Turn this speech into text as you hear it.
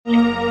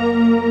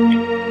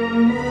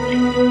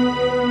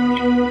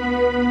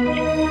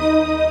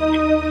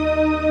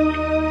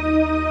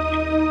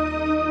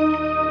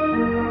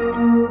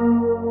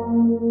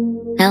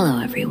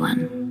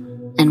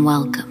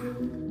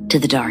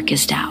the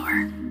darkest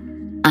hour.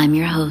 I'm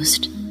your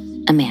host,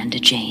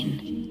 Amanda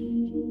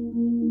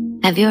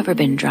Jane. Have you ever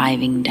been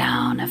driving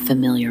down a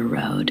familiar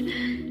road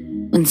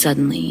when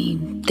suddenly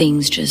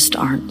things just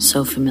aren't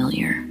so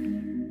familiar?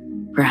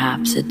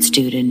 Perhaps it's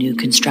due to new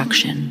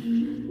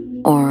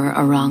construction or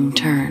a wrong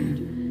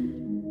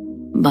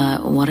turn.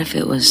 But what if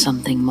it was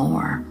something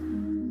more?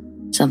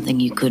 Something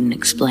you couldn't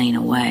explain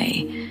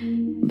away,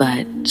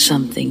 but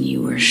something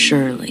you were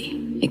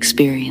surely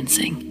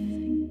experiencing.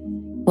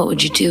 What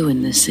would you do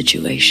in this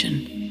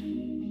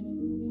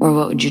situation? Or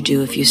what would you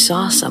do if you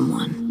saw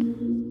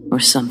someone or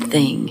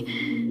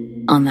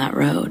something on that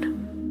road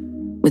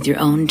with your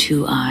own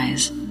two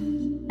eyes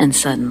and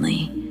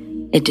suddenly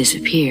it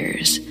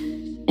disappears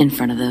in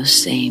front of those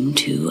same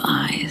two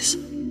eyes?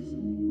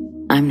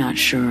 I'm not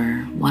sure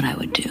what I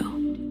would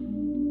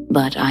do,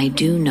 but I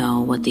do know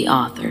what the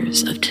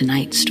authors of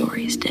tonight's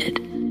stories did.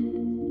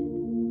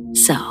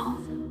 So,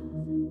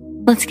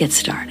 let's get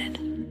started,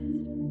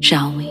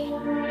 shall we?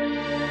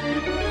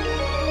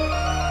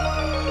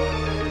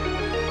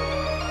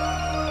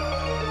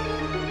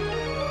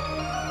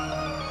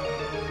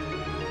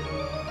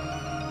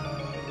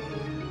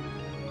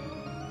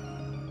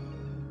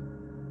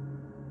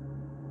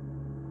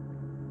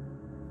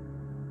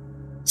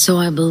 So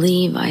I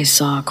believe I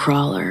saw a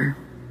crawler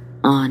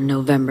on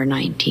November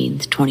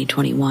 19th,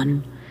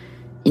 2021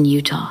 in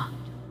Utah.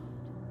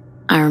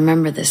 I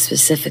remember this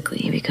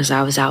specifically because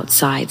I was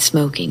outside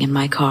smoking in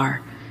my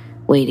car,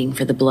 waiting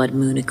for the blood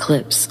moon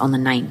eclipse on the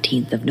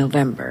 19th of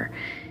November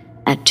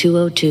at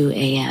 2:02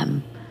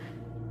 a.m.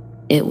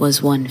 It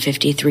was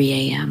 1:53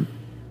 a.m.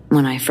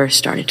 when I first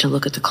started to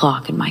look at the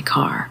clock in my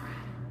car.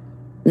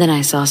 Then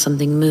I saw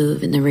something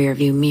move in the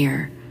rearview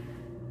mirror,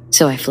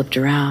 so I flipped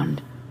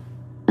around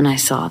and I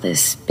saw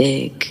this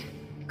big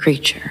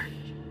creature,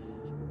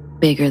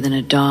 bigger than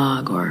a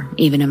dog or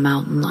even a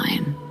mountain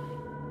lion.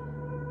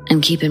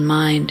 And keep in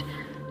mind,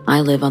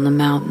 I live on the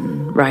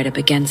mountain right up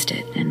against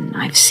it, and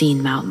I've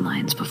seen mountain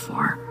lions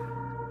before.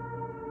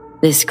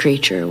 This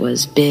creature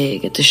was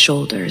big at the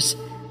shoulders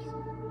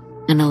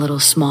and a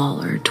little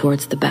smaller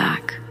towards the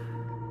back.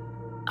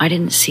 I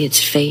didn't see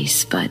its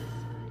face, but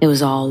it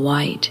was all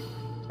white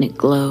and it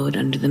glowed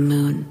under the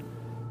moon.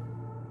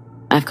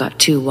 I've got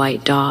two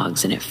white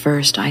dogs, and at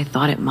first I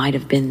thought it might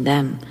have been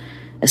them,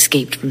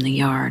 escaped from the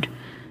yard.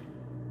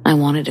 I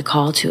wanted to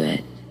call to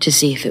it to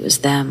see if it was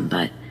them,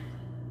 but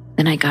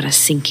then I got a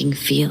sinking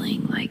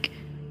feeling like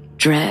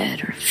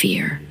dread or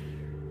fear,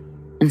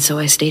 and so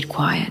I stayed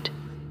quiet.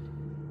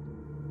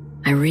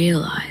 I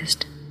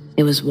realized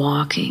it was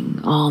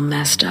walking all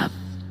messed up,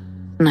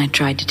 and I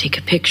tried to take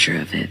a picture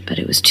of it, but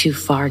it was too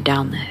far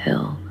down the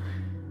hill.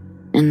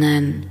 And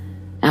then,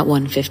 at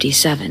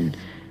 1:57,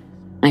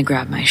 I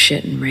grabbed my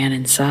shit and ran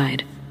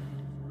inside.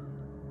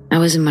 I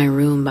was in my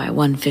room by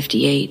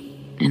 1:58,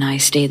 and I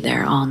stayed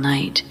there all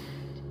night.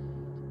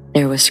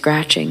 There was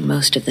scratching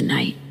most of the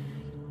night,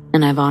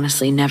 and I've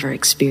honestly never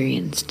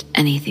experienced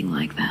anything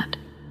like that.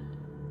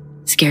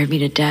 It scared me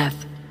to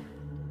death.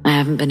 I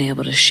haven't been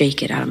able to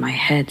shake it out of my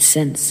head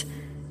since.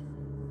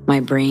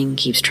 My brain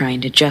keeps trying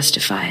to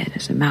justify it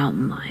as a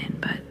mountain lion,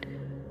 but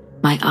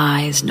my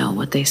eyes know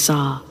what they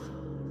saw.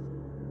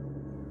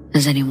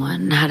 Has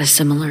anyone had a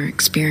similar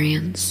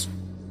experience?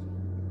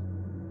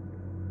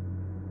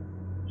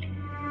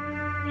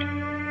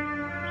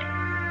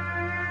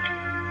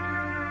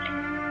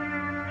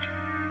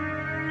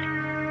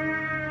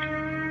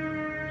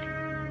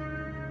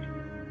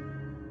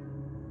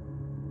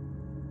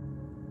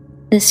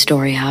 This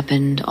story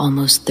happened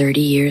almost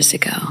 30 years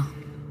ago,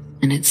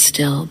 and it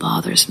still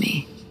bothers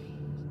me.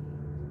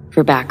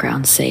 For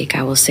background's sake,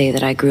 I will say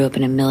that I grew up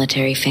in a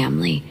military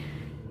family.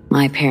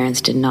 My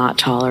parents did not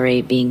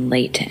tolerate being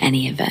late to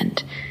any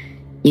event.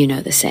 You know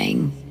the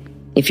saying,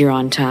 if you're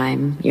on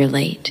time, you're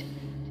late.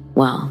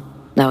 Well,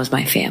 that was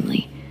my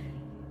family.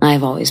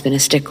 I've always been a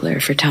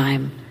stickler for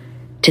time.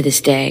 To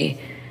this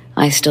day,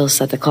 I still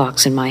set the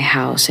clocks in my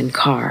house and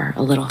car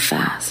a little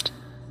fast.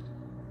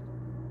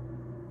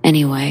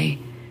 Anyway,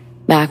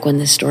 back when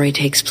this story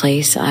takes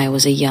place, I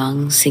was a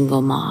young,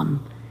 single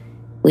mom.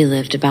 We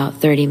lived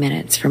about 30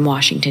 minutes from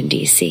Washington,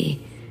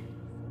 D.C.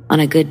 On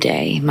a good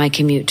day, my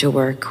commute to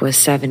work was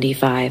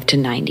 75 to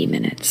 90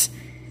 minutes.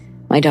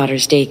 My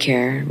daughter's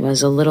daycare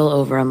was a little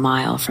over a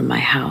mile from my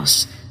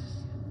house,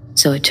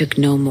 so it took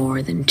no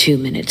more than 2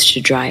 minutes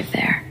to drive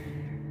there.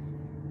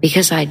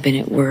 Because I'd been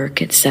at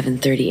work at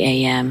 7:30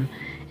 a.m.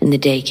 and the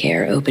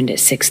daycare opened at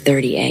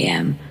 6:30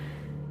 a.m.,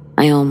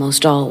 I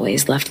almost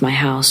always left my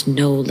house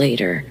no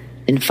later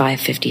than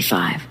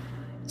 5:55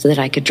 so that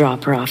I could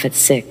drop her off at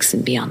 6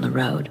 and be on the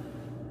road.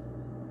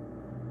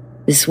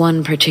 This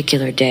one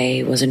particular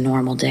day was a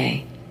normal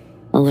day,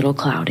 a little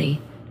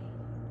cloudy.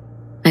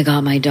 I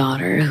got my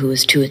daughter, who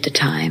was 2 at the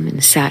time,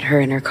 and sat her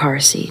in her car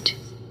seat.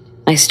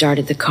 I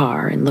started the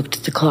car and looked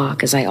at the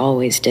clock as I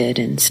always did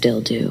and still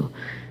do.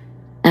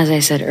 As I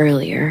said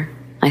earlier,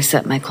 I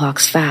set my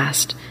clocks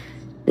fast.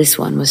 This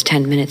one was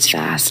 10 minutes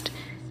fast.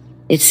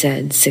 It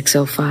said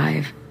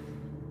 6:05.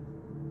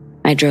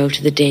 I drove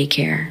to the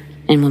daycare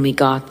and when we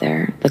got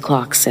there, the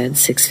clock said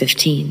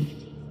 6:15.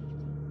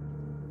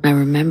 I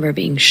remember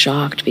being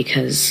shocked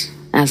because,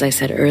 as I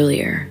said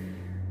earlier,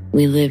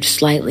 we lived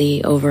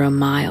slightly over a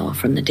mile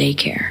from the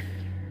daycare.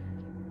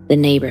 The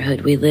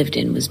neighborhood we lived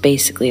in was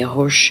basically a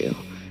horseshoe.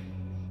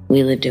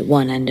 We lived at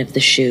one end of the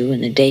shoe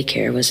and the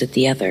daycare was at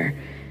the other.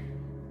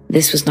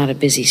 This was not a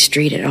busy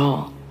street at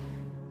all.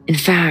 In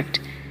fact,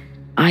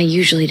 I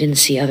usually didn't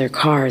see other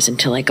cars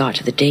until I got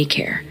to the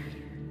daycare.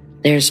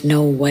 There's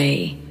no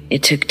way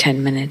it took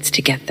 10 minutes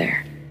to get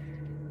there.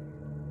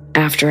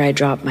 After I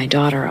dropped my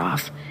daughter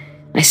off,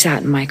 I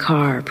sat in my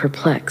car,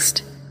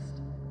 perplexed.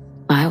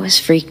 I was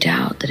freaked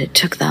out that it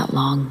took that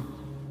long.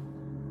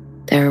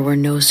 There were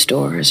no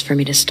stores for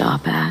me to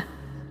stop at.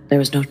 There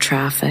was no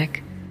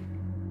traffic.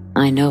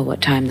 I know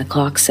what time the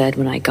clock said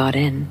when I got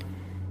in.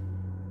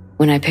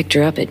 When I picked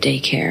her up at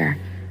daycare,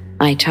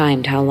 I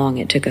timed how long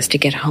it took us to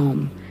get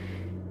home.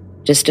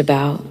 Just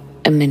about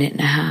a minute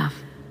and a half.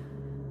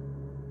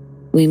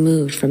 We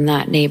moved from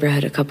that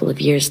neighborhood a couple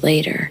of years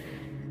later,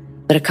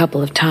 but a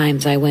couple of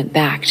times I went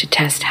back to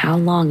test how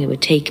long it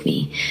would take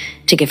me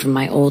to get from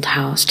my old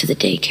house to the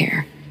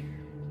daycare,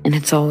 and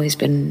it's always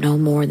been no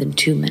more than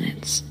 2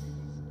 minutes.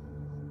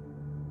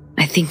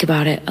 I think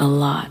about it a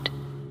lot.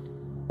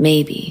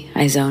 Maybe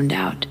I zoned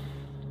out.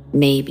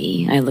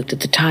 Maybe I looked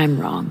at the time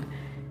wrong,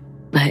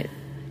 but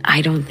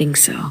I don't think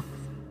so.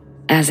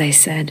 As I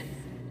said,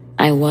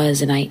 I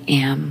was and I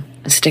am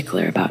a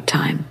stickler about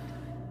time.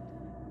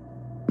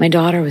 My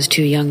daughter was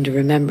too young to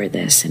remember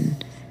this,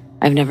 and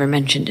I've never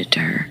mentioned it to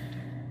her.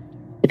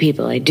 The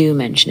people I do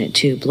mention it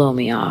to blow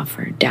me off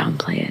or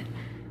downplay it.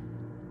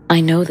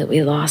 I know that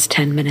we lost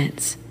 10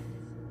 minutes.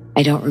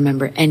 I don't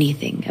remember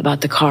anything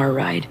about the car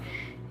ride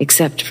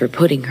except for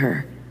putting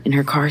her in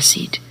her car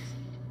seat,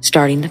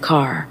 starting the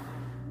car,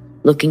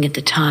 looking at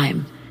the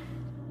time,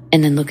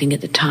 and then looking at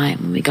the time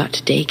when we got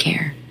to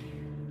daycare.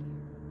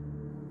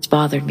 It's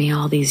bothered me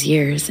all these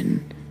years,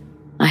 and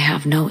I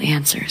have no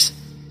answers.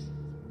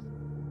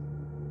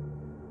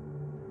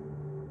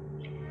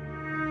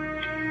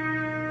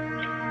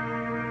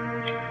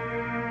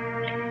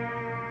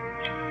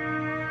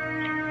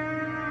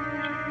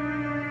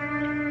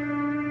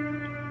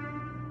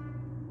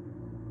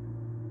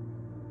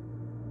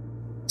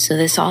 So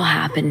this all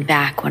happened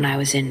back when I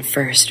was in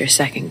 1st or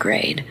 2nd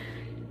grade,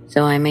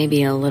 so I may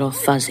be a little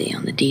fuzzy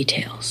on the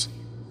details.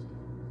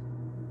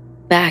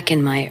 Back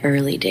in my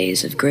early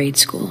days of grade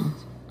school,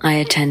 I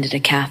attended a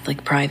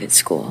Catholic private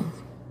school,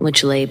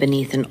 which lay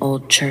beneath an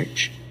old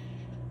church.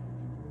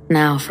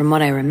 Now, from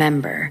what I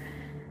remember,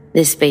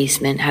 this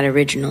basement had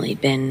originally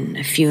been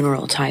a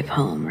funeral-type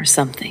home or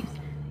something.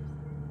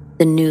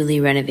 The newly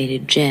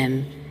renovated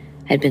gym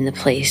had been the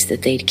place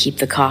that they'd keep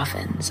the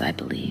coffins, I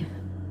believe.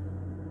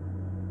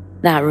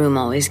 That room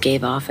always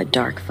gave off a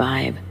dark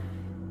vibe,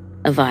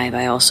 a vibe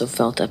I also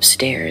felt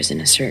upstairs in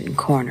a certain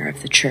corner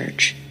of the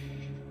church.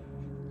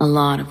 A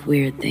lot of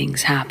weird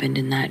things happened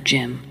in that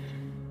gym.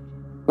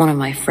 One of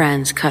my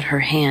friends cut her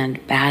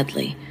hand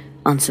badly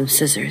on some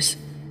scissors.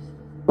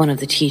 One of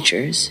the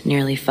teachers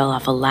nearly fell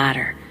off a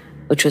ladder,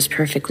 which was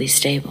perfectly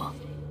stable.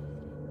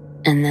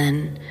 And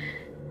then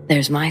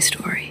there's my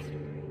story.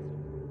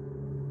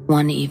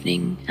 One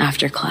evening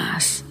after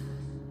class,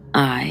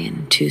 I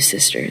and 2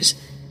 sisters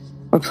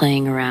were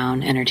playing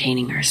around,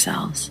 entertaining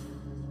ourselves.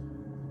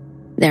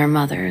 Their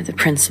mother, the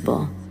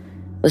principal,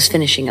 was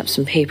finishing up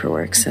some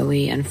paperwork, so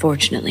we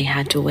unfortunately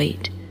had to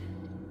wait.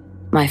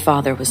 My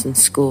father was in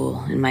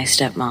school and my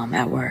stepmom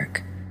at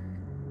work.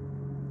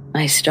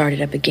 I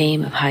started up a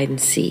game of hide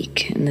and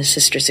seek, and the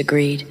sisters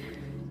agreed.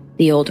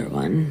 The older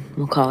one,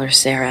 we'll call her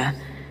Sarah,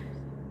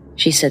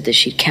 she said that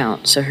she'd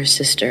count so her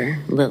sister,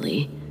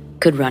 Lily,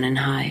 could run and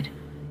hide.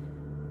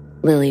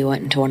 Lily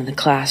went into one of the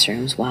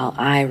classrooms while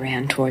I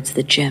ran towards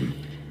the gym.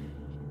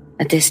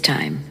 At this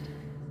time,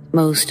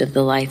 most of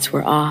the lights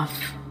were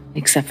off,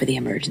 except for the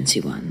emergency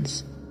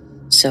ones,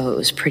 so it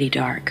was pretty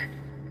dark.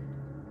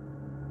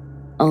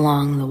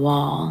 Along the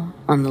wall,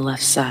 on the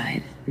left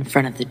side, in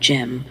front of the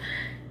gym,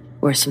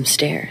 were some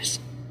stairs.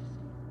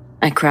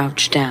 I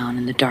crouched down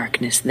in the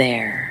darkness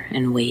there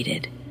and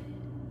waited.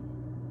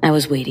 I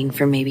was waiting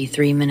for maybe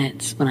 3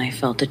 minutes when I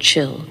felt a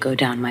chill go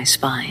down my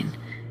spine.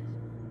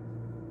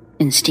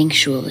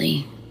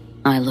 Instinctually,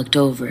 I looked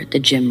over at the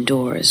gym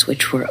doors,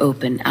 which were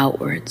open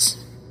outwards.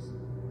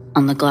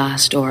 On the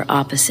glass door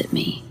opposite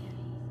me,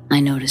 I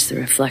noticed the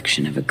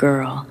reflection of a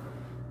girl,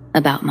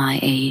 about my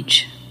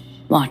age,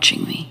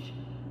 watching me.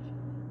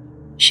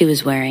 She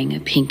was wearing a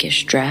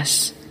pinkish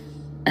dress,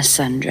 a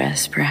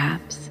sundress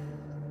perhaps,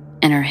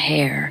 and her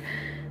hair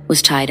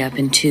was tied up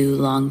in 2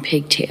 long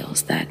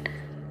pigtails that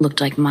looked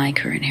like my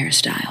current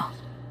hairstyle.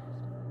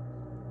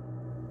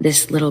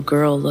 This little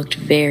girl looked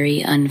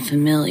very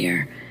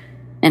unfamiliar,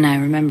 and I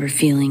remember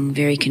feeling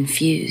very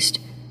confused,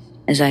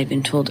 as I'd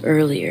been told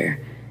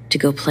earlier to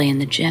go play in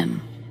the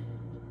gym.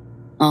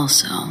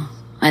 Also,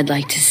 I'd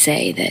like to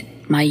say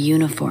that my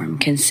uniform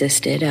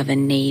consisted of a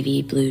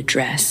navy blue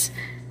dress,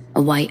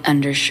 a white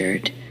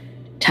undershirt,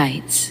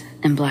 tights,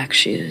 and black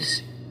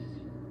shoes.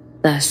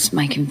 Thus,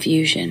 my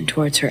confusion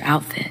towards her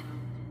outfit.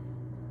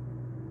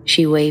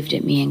 She waved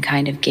at me and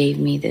kind of gave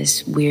me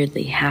this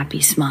weirdly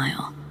happy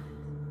smile.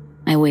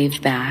 I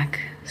waved back,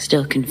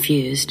 still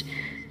confused,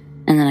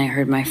 and then I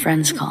heard my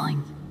friends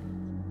calling.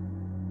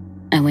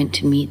 I went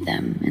to meet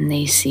them, and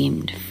they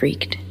seemed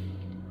freaked,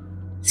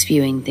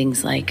 spewing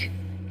things like,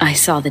 "I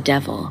saw the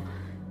devil,"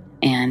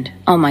 and,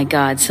 "Oh my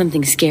God,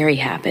 something scary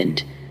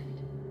happened."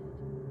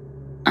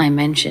 I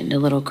mentioned a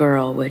little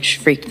girl, which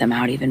freaked them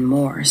out even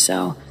more,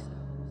 so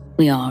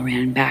we all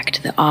ran back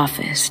to the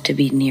office to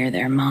be near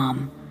their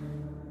mom.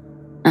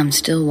 I'm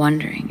still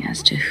wondering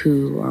as to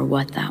who or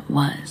what that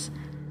was,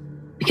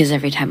 because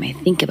every time I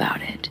think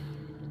about it,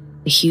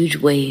 a huge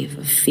wave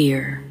of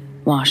fear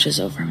washes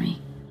over me.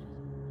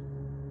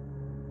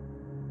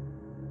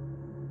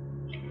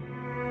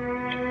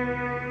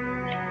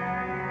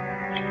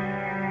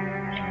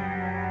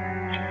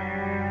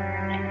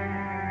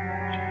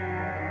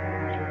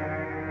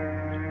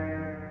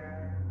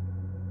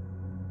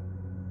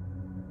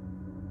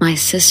 My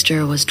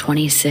sister was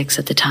 26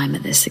 at the time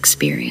of this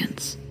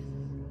experience.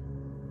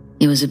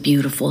 It was a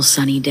beautiful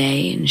sunny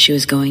day, and she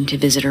was going to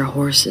visit her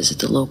horses at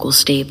the local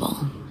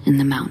stable in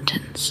the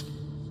mountains.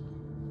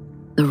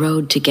 The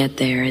road to get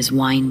there is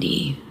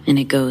windy, and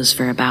it goes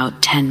for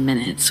about 10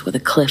 minutes with a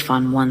cliff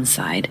on one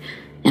side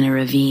and a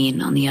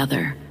ravine on the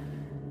other.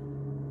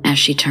 As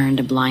she turned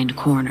a blind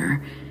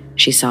corner,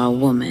 she saw a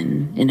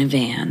woman in a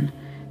van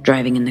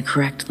driving in the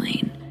correct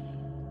lane,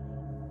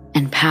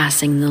 and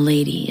passing the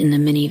lady in the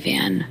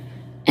minivan,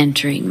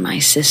 entering my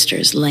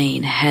sister's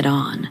lane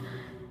head-on,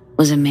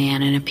 was a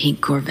man in a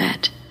pink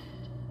Corvette.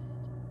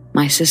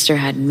 My sister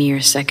had mere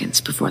seconds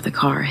before the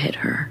car hit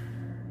her.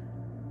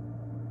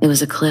 It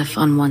was a cliff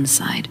on one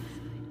side,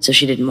 so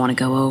she didn't want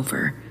to go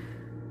over,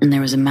 and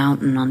there was a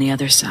mountain on the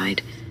other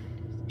side.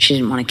 She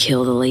didn't want to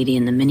kill the lady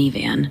in the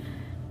minivan,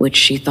 which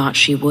she thought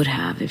she would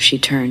have if she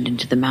turned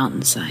into the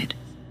mountainside.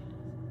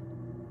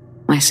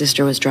 My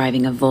sister was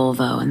driving a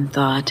Volvo and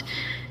thought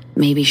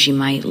maybe she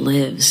might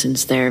live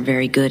since they're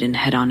very good in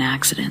head-on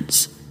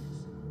accidents.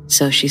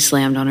 So she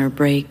slammed on her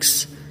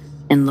brakes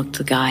and looked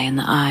the guy in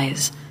the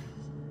eyes,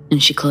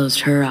 and she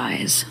closed her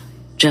eyes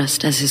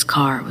just as his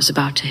car was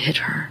about to hit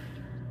her.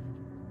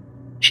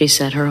 She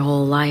said her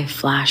whole life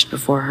flashed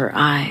before her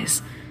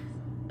eyes,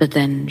 but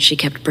then she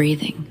kept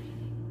breathing,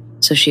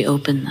 so she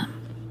opened them.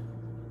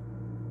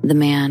 The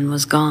man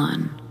was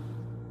gone.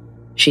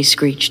 She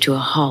screeched to a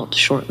halt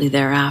shortly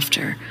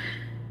thereafter,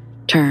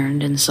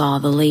 turned and saw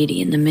the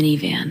lady in the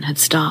minivan had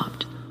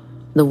stopped.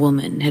 The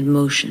woman had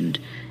motioned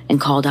and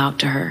called out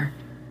to her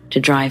to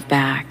drive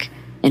back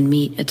and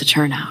meet at the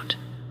turnout.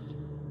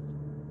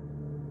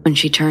 When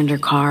she turned her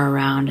car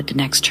around at the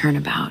next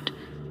turnabout,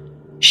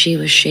 she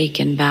was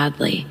shaken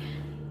badly,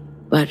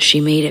 but she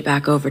made it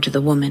back over to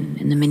the woman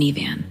in the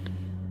minivan.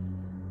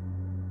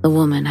 The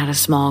woman had a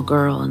small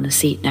girl in the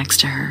seat next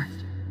to her.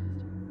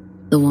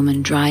 The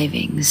woman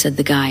driving said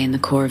the guy in the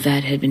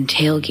Corvette had been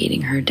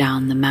tailgating her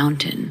down the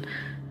mountain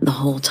the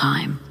whole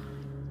time.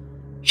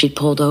 She'd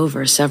pulled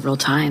over several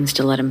times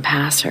to let him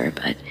pass her,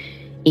 but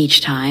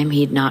each time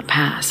he'd not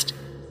passed.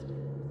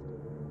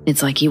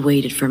 It's like he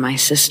waited for my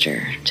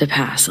sister to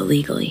pass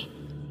illegally.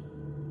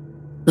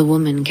 The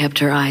woman kept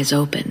her eyes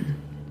open,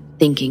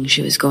 thinking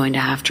she was going to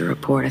have to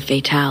report a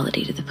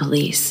fatality to the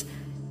police.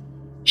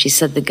 She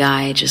said the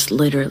guy just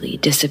literally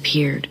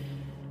disappeared,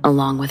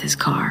 along with his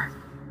car.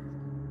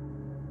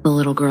 The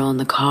little girl in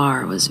the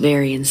car was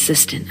very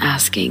insistent,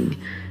 asking,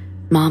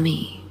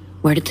 "Mommy,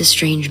 where did the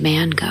strange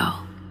man go?"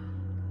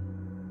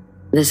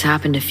 This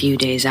happened a few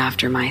days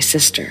after my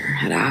sister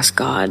had asked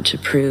God to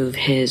prove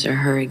his or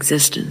her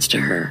existence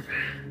to her.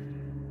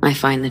 I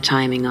find the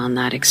timing on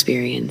that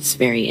experience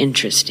very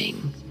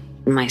interesting,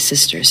 and my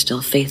sister is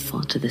still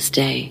faithful to this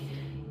day.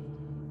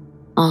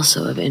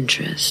 Also of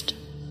interest,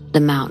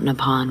 the mountain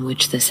upon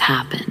which this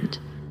happened,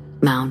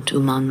 Mount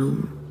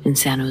Umanum in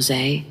San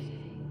Jose,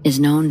 is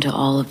known to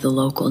all of the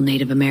local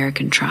Native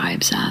American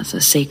tribes as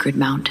a sacred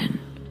mountain.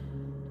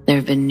 There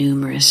have been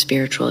numerous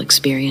spiritual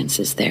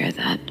experiences there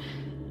that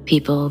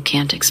people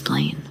can't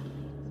explain.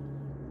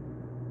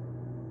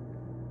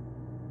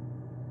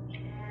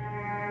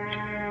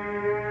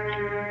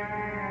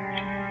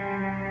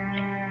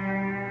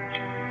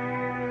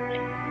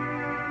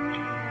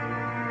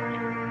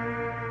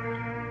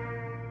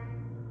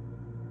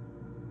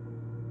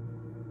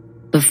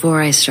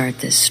 Before I start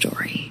this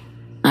story,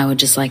 I would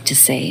just like to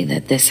say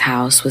that this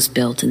house was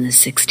built in the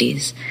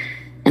 60s,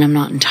 and I'm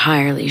not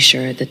entirely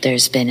sure that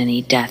there's been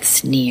any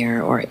deaths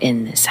near or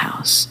in this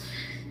house,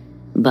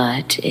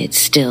 but it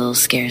still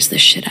scares the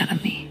shit out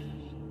of me.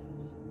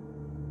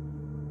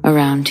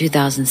 Around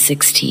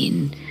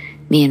 2016,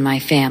 me and my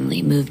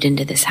family moved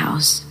into this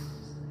house.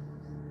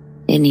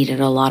 It needed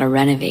a lot of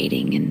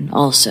renovating, and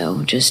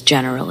also, just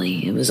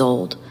generally, it was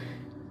old.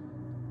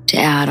 To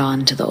add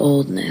on to the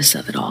oldness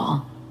of it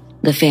all,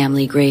 the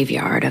family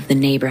graveyard of the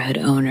neighborhood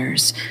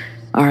owners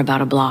are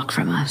about a block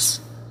from us,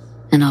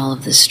 and all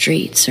of the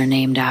streets are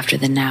named after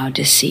the now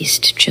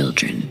deceased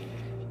children,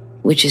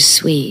 which is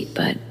sweet,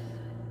 but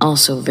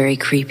also very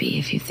creepy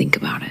if you think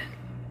about it.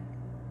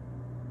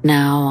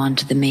 Now on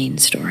to the main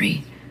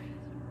story.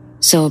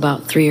 So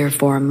about 3 or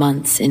 4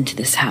 months into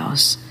this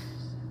house,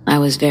 I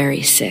was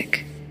very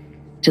sick,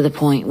 to the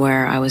point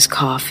where I was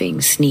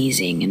coughing,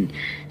 sneezing, and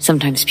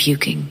sometimes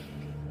puking.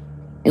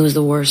 It was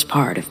the worst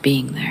part of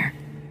being there.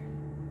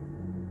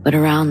 But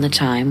around the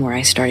time where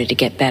I started to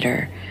get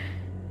better,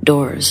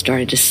 doors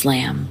started to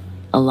slam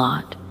a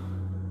lot,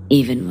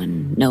 even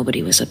when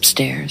nobody was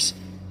upstairs.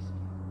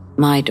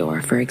 My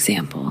door, for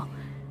example,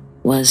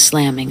 was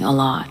slamming a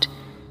lot,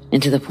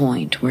 and to the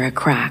point where a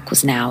crack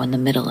was now in the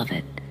middle of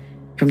it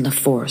from the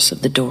force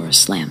of the door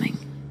slamming.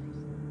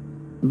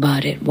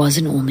 But it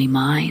wasn't only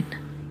mine.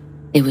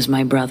 It was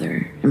my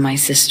brother and my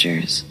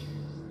sister's,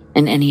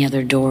 and any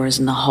other doors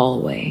in the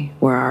hallway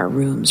where our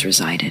rooms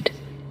resided.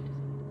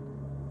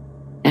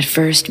 At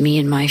first, me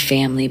and my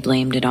family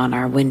blamed it on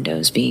our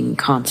windows being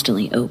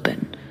constantly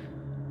open,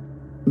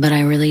 but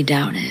I really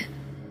doubt it.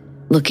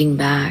 Looking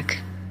back,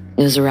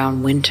 it was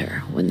around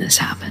winter when this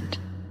happened.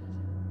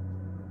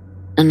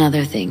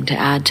 Another thing to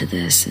add to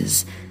this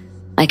is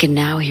I can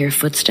now hear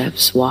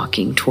footsteps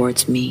walking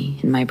towards me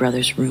in my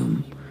brother's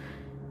room.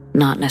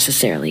 Not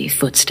necessarily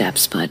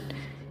footsteps, but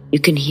you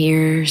can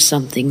hear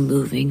something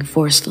moving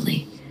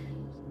forcefully,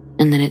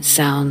 and then it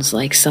sounds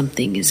like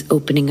something is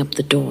opening up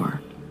the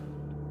door.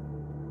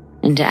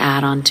 And to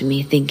add on to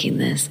me thinking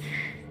this,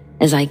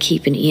 as I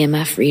keep an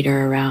EMF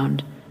reader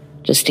around,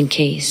 just in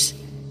case,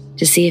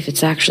 to see if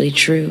it's actually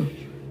true.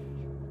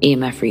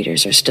 EMF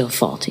readers are still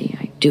faulty,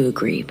 I do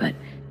agree, but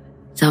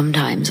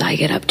sometimes I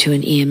get up to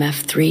an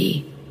EMF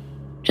 3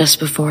 just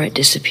before it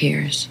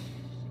disappears.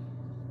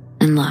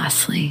 And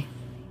lastly,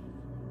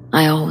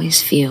 I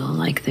always feel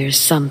like there's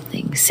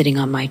something sitting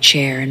on my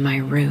chair in my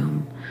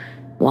room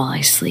while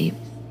I sleep,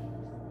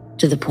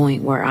 to the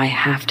point where I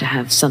have to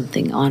have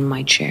something on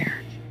my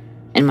chair,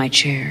 and my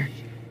chair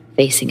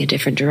facing a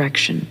different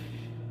direction.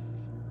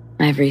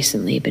 I've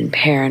recently been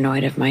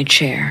paranoid of my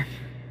chair.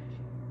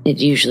 It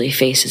usually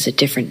faces a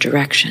different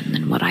direction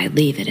than what I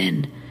leave it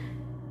in,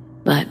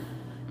 but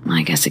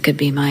I guess it could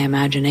be my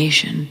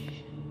imagination.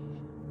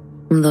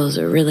 Those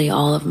are really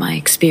all of my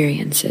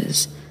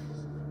experiences.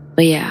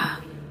 But yeah,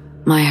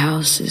 my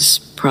house is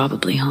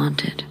probably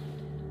haunted.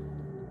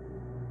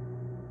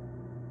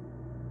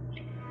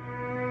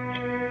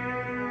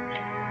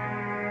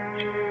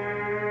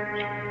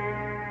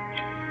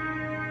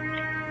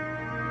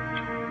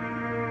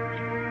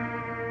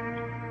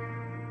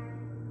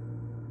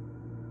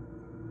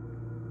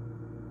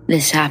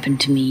 This happened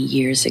to me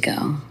years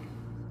ago.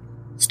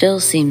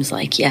 Still seems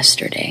like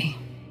yesterday.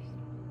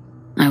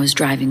 I was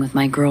driving with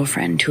my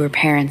girlfriend to her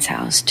parents'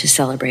 house to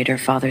celebrate her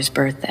father's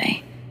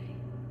birthday.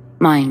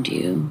 Mind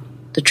you,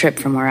 the trip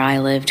from where I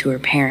live to her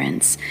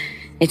parents,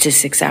 it's a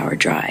 6-hour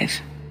drive.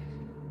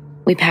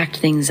 We packed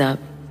things up,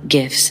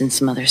 gifts and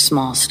some other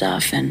small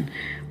stuff, and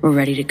were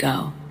ready to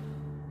go.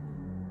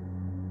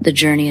 The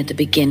journey at the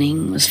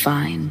beginning was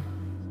fine.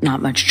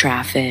 Not much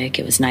traffic,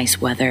 it was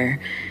nice weather,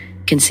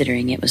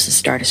 considering it was the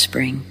start of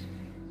spring.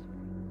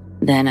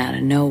 Then out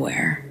of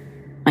nowhere,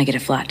 I get a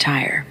flat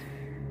tire.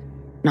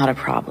 Not a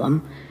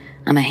problem.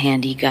 I'm a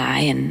handy guy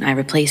and I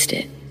replaced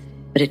it,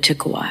 but it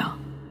took a while,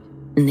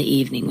 and the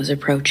evening was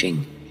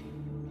approaching.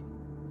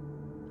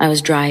 I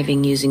was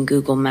driving using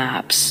Google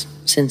Maps,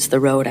 since the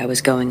road I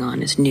was going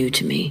on is new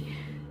to me.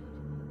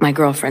 My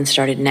girlfriend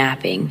started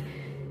napping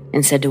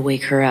and said to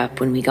wake her up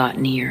when we got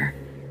near,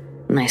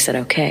 and I said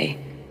okay.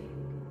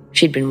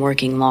 She'd been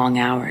working long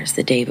hours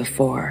the day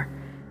before.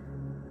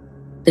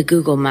 The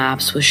Google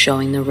Maps was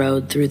showing the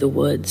road through the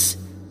woods.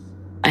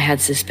 I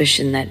had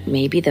suspicion that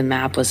maybe the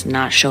map was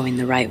not showing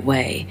the right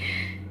way,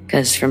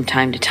 because from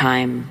time to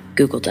time,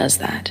 Google does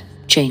that.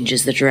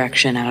 Changes the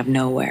direction out of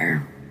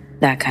nowhere,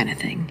 that kind of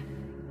thing.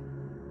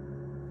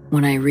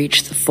 When I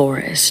reached the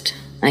forest,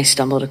 I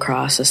stumbled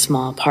across a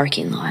small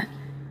parking lot.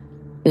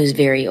 It was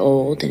very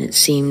old and it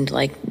seemed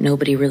like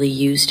nobody really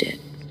used it.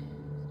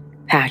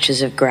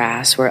 Patches of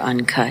grass were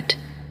uncut,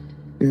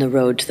 and the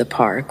road to the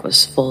park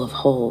was full of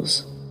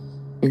holes.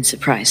 And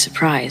surprise,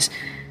 surprise,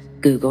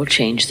 Google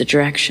changed the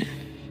direction.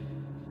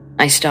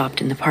 I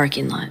stopped in the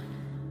parking lot,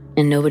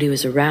 and nobody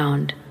was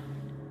around.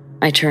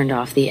 I turned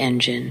off the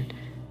engine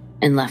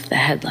and left the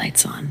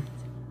headlights on.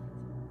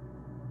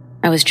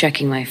 I was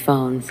checking my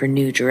phone for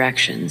new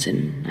directions,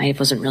 and I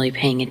wasn't really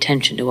paying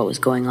attention to what was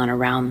going on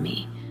around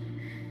me.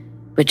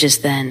 But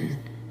just then,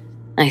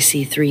 I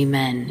see 3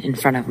 men in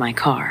front of my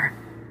car,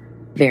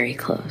 very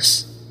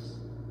close.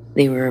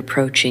 They were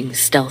approaching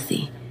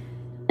stealthy,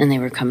 and they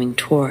were coming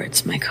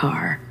towards my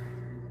car.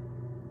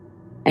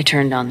 I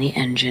turned on the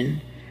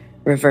engine,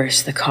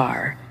 reversed the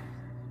car,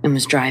 and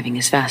was driving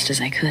as fast as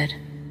I could.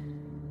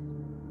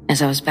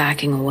 As I was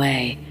backing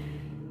away,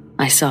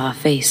 I saw a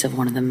face of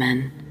one of the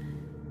men.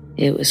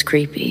 It was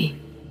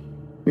creepy.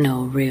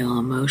 No real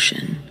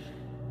emotion.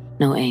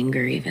 No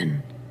anger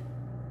even.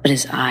 But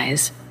his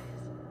eyes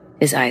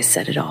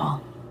said it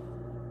all.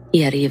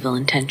 He had evil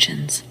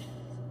intentions.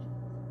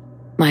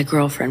 My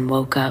girlfriend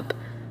woke up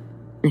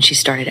and she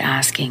started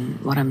asking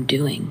what I'm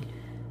doing.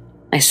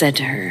 I said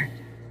to her,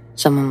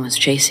 someone was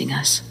chasing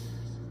us.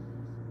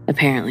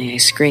 Apparently I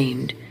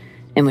screamed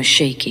and was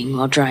shaking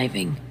while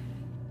driving.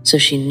 so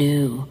she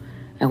knew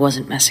I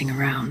wasn't messing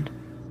around.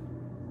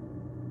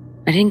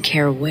 I didn't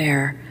care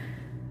where.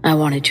 I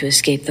wanted to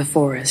escape the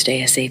forest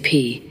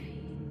ASAP.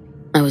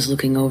 I was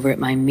looking over at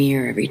my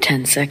mirror every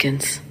 10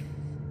 seconds.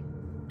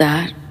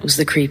 That was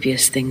the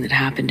creepiest thing that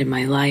happened in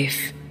my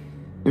life,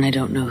 and I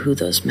don't know who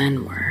those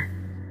men were.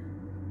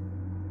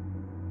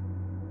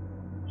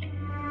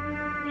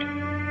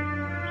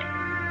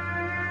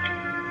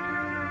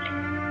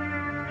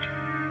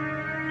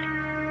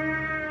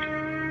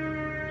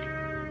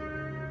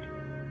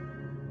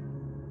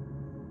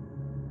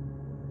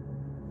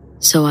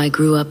 So I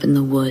grew up in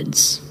the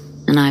woods,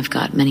 and I've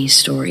got many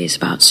stories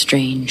about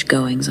strange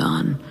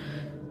goings-on,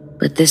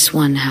 but this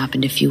one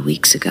happened a few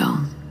weeks ago.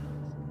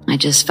 I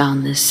just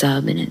found this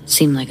sub, and it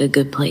seemed like a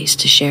good place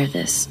to share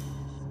this.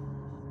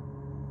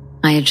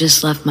 I had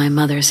just left my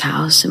mother's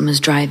house and was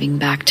driving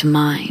back to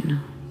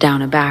mine,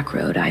 down a back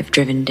road I've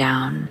driven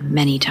down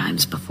many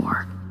times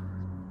before.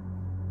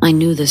 I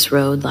knew this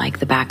road like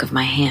the back of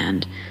my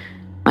hand.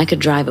 I could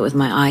drive it with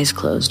my eyes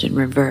closed in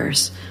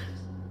reverse.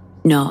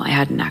 No, I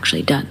hadn't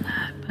actually done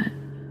that, but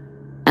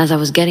as I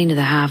was getting to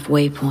the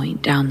halfway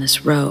point down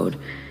this road,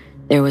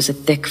 there was a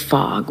thick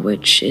fog,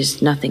 which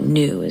is nothing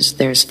new, as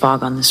there's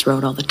fog on this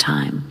road all the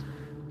time.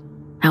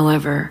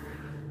 However,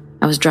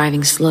 I was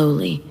driving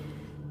slowly,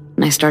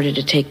 and I started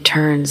to take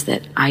turns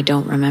that I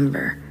don't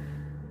remember.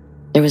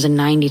 There was a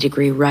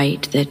 90-degree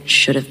right that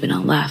should have been a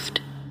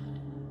left,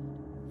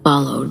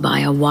 followed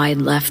by a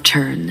wide left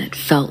turn that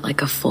felt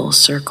like a full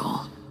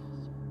circle.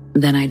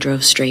 Then I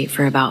drove straight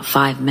for about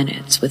 5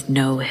 minutes with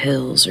no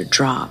hills or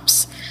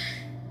drops,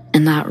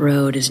 and that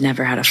road has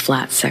never had a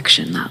flat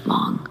section that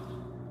long.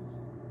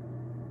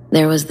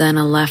 There was then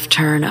a left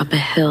turn up a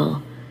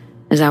hill.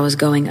 As I was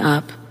going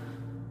up,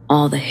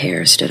 all the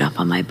hair stood up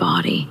on my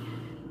body.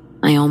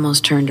 I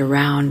almost turned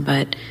around,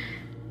 but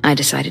I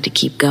decided to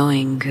keep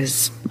going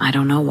because I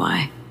don't know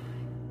why.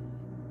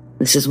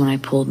 This is when I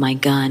pulled my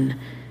gun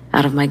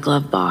out of my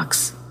glove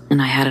box,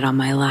 and I had it on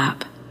my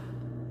lap.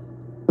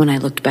 When I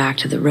looked back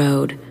to the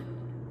road,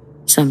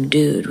 some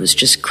dude was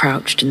just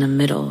crouched in the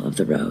middle of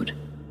the road.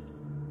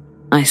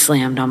 I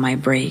slammed on my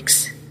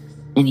brakes,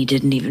 and he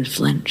didn't even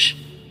flinch.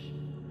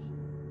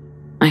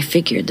 I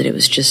figured that it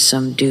was just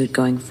some dude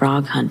going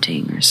frog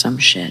hunting or some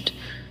shit.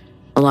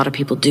 A lot of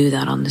people do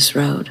that on this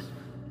road.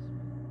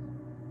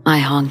 I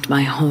honked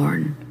my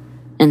horn,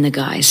 and the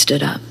guy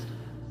stood up.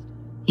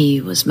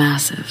 He was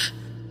massive,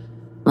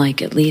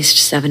 like at least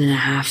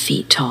 7.5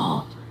 feet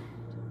tall,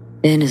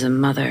 thin as a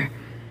mother,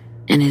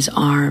 and his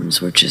arms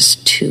were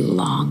just too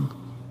long.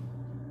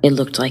 It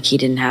looked like he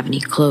didn't have any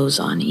clothes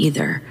on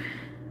either.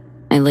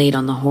 I laid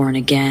on the horn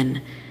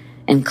again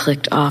and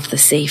clicked off the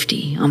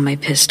safety on my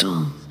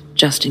pistol,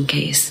 just in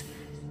case.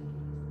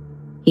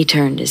 He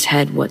turned his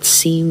head what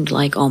seemed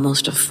like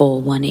almost a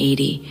full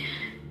 180,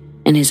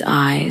 and his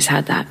eyes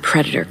had that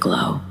predator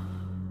glow,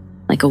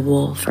 like a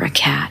wolf or a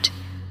cat.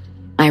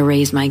 I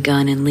raised my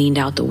gun and leaned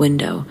out the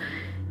window,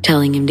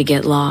 telling him to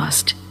get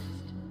lost.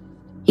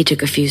 He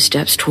took a few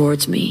steps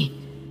towards me,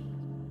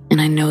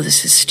 and I know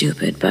this is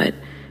stupid, but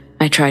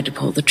I tried to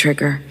pull the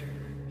trigger,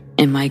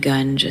 and my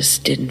gun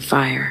just didn't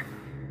fire.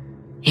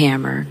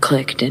 Hammer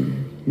clicked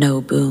and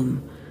no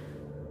boom.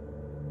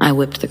 I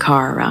whipped the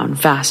car around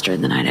faster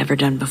than I'd ever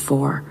done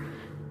before.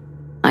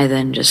 I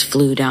then just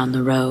flew down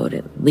the road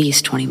at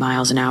least 20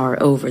 miles an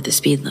hour over the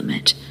speed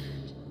limit.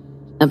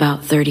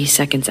 About 30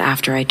 seconds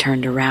after I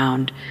turned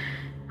around,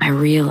 I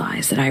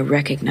realized that I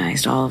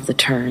recognized all of the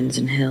turns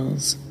and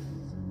hills.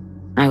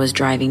 I was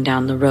driving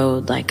down the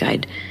road like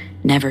I'd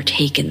never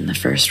taken the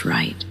first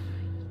right.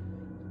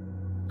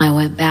 I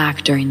went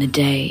back during the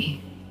day,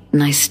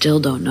 and I still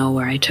don't know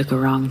where I took a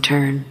wrong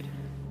turn.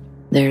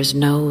 There's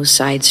no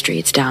side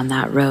streets down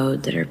that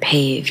road that are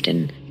paved,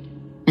 and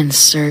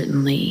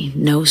certainly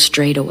no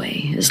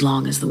straightaway as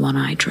long as the one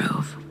I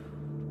drove.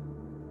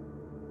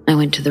 I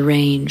went to the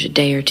range a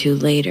day or two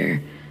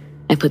later.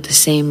 I put the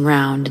same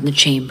round in the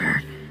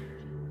chamber,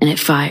 and it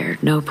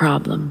fired no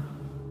problem.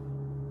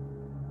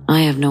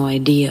 I have no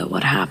idea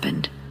what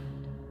happened.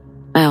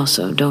 I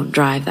also don't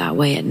drive that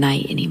way at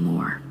night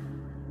anymore.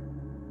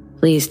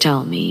 Please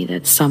tell me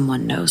that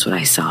someone knows what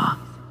I saw.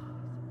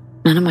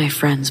 None of my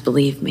friends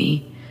believe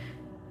me,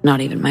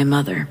 not even my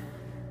mother.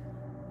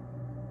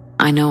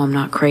 I know I'm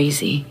not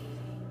crazy.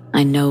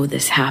 I know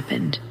this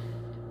happened.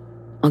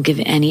 I'll give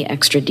any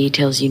extra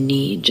details you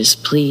need.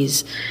 Just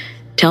please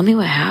tell me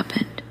what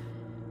happened.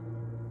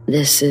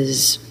 This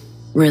is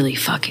really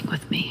fucking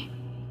with me.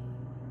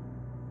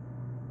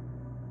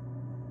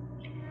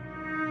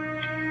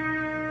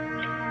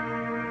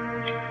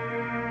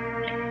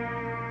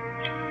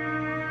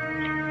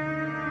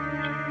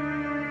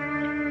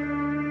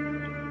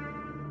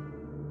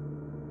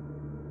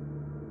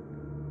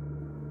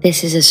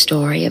 This is a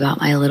story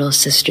about my little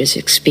sister's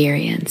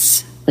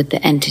experience with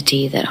the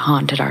entity that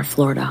haunted our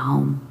Florida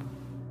home.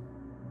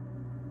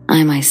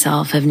 I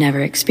myself have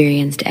never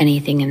experienced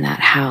anything in that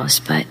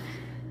house, but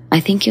I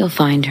think you'll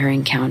find her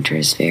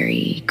encounters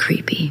very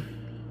creepy.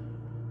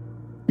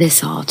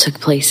 This all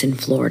took place in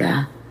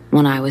Florida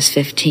when I was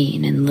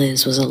 15 and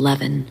Liz was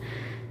 11,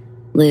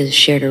 Liz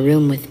shared a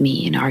room with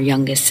me and our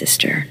youngest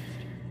sister.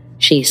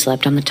 She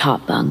slept on the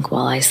top bunk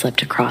while I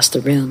slept across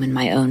the room in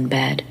my own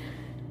bed.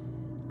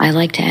 I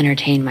like to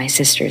entertain my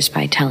sisters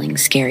by telling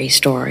scary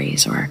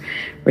stories or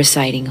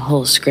reciting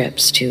whole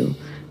scripts to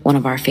one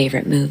of our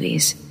favorite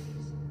movies.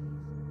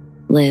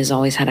 Liz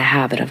always had a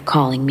habit of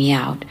calling me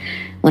out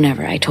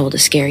whenever I told a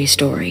scary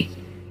story.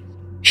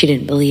 She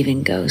didn't believe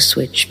in ghosts,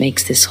 which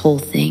makes this whole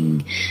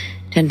thing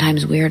 10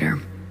 times weirder.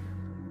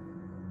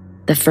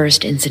 The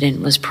first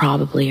incident was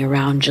probably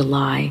around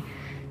July.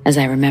 As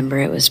I remember,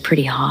 it was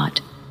pretty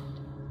hot.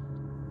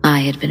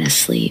 I had been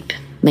asleep,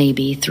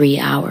 maybe 3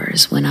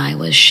 hours, when I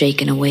was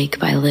shaken awake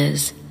by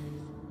Liz.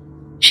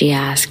 She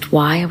asked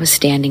why I was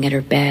standing at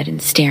her bed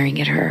and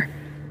staring at her.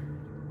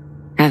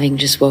 Having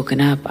just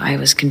woken up, I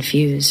was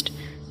confused.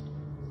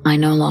 I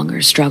no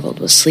longer struggled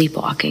with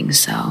sleepwalking,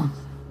 so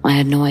I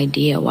had no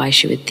idea why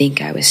she would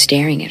think I was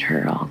staring at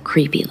her all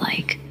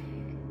creepy-like.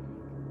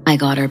 I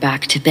got her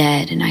back to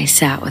bed and I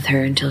sat with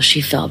her until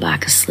she fell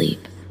back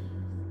asleep.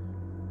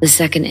 The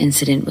second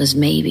incident was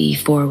maybe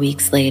 4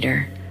 weeks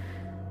later.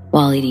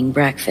 While eating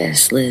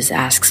breakfast, Liz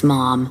asks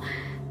Mom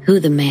who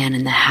the man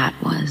in the hat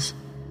was.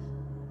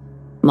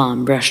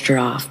 Mom brushed her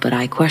off, but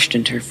I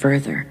questioned her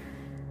further.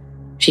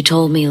 She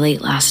told me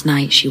late last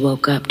night she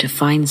woke up to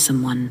find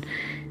someone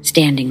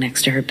standing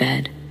next to her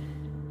bed,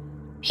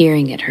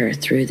 peering at her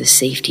through the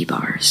safety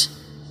bars.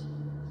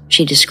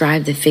 She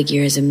described the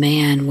figure as a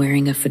man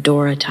wearing a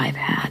fedora-type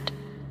hat,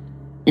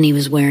 and he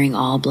was wearing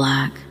all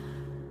black.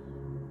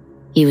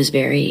 He was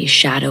very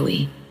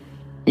shadowy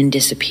and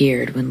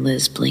disappeared when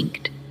Liz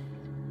blinked.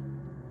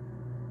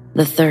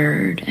 The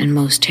third and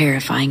most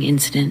terrifying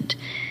incident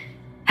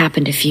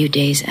happened a few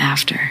days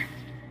after.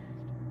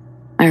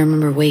 I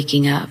remember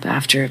waking up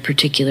after a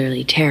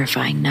particularly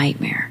terrifying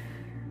nightmare.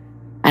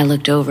 I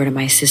looked over to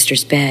my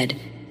sister's bed,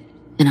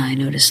 and I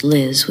noticed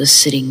Liz was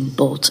sitting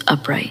bolt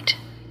upright,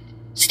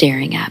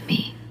 staring at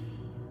me.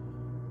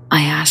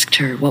 I asked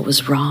her what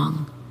was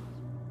wrong,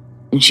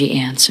 and she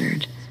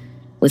answered,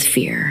 with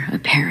fear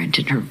apparent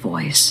in her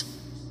voice.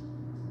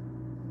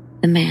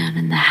 The man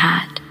in the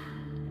hat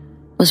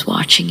was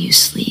watching you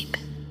sleep.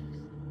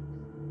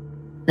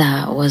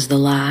 That was the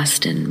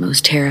last and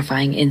most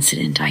terrifying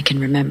incident I can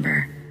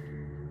remember.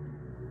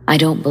 I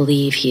don't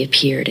believe he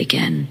appeared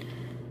again.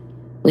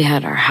 We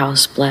had our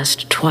house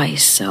blessed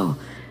twice, so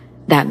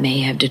that may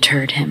have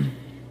deterred him.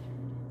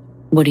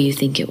 What do you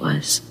think it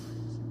was?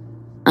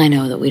 I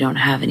know that we don't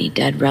have any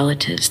dead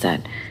relatives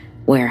that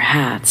wear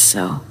hats,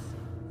 so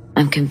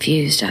I'm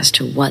confused as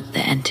to what the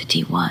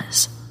entity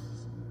was.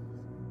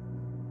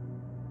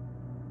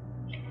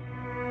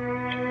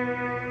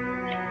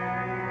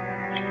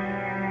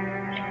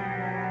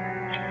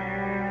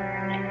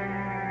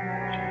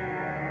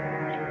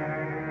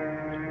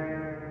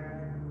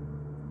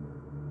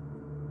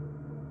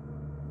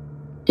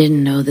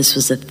 Didn't know this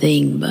was a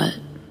thing, but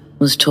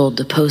was told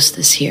to post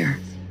this here.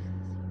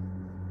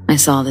 I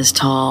saw this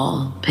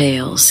tall,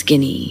 pale,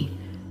 skinny,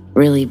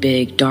 really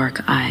big,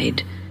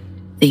 dark-eyed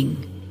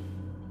thing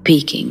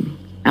peeking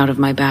out of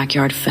my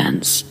backyard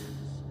fence,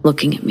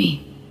 looking at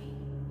me.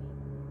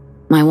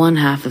 My one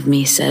half of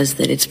me says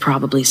that it's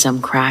probably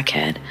some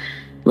crackhead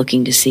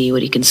looking to see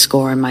what he can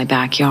score in my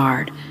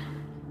backyard,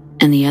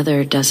 and the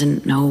other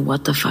doesn't know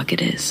what the fuck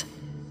it is.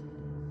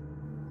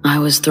 I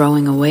was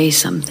throwing away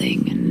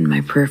something, and in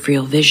my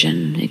peripheral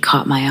vision, it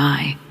caught my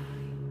eye.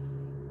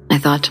 I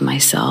thought to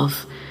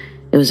myself,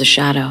 it was a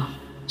shadow,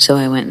 so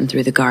I went and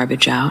threw the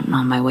garbage out, and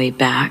on my way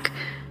back,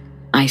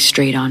 I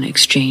straight on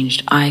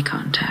exchanged eye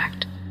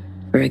contact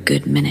for a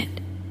good minute.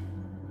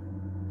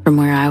 From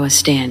where I was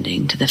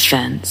standing to the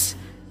fence,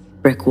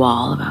 brick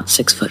wall about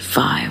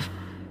 6'5",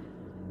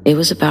 it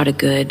was about a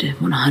good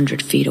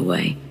 100 feet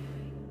away.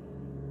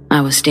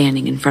 I was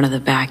standing in front of the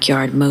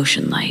backyard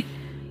motion light,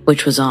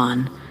 which was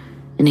on,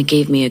 and it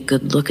gave me a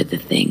good look at the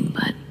thing,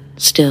 but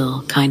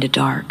still kinda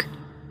dark.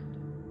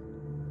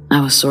 I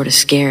was sorta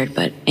scared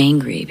but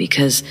angry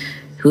because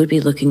who would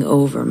be looking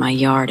over my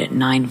yard at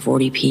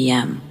 9:40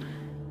 p.m.?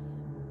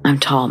 I'm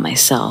tall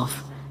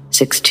myself,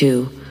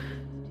 6'2".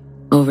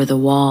 Over the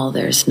wall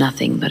there's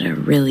nothing but a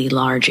really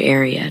large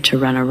area to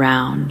run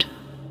around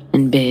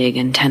and big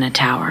antenna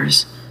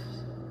towers.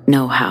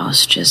 No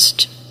house,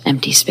 just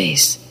empty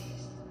space.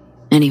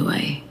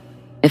 Anyway,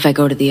 if I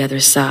go to the other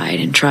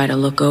side and try to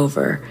look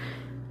over,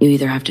 you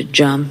either have to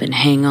jump and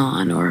hang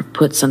on or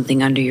put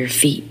something under your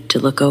feet to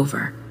look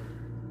over.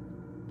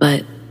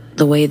 But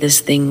the way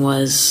this thing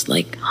was,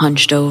 like,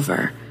 hunched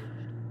over,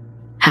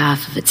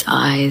 half of its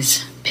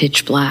eyes,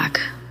 pitch black,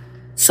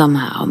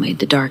 somehow made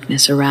the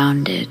darkness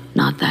around it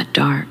not that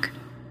dark.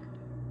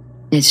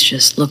 It's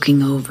just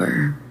looking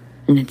over,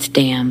 and its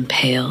damn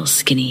pale,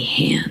 skinny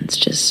hands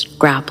just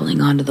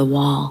grappling onto the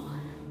wall.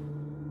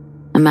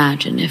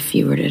 Imagine if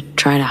you were to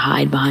try to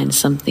hide behind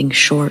something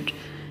short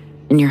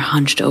and you're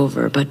hunched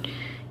over, but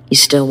you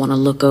still want to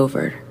look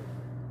over.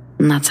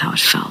 And that's how it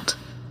felt.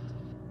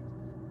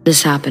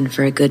 This happened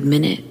for a good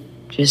minute,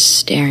 just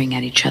staring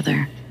at each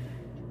other.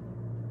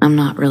 I'm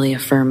not really a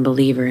firm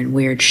believer in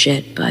weird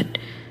shit, but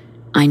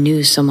I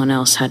knew someone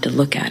else had to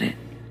look at it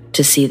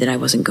to see that I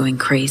wasn't going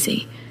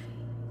crazy.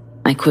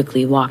 I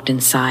quickly walked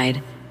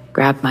inside,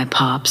 grabbed my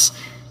pops,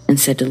 and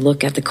said to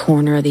look at the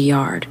corner of the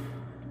yard,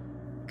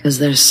 'cause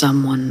there's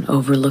someone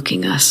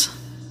overlooking us.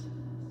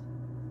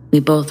 We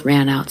both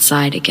ran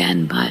outside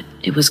again, but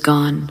it was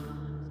gone.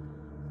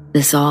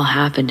 This all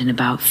happened in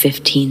about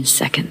 15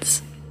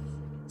 seconds.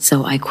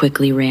 So I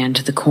quickly ran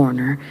to the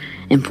corner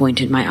and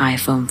pointed my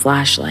iPhone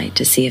flashlight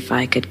to see if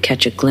I could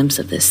catch a glimpse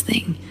of this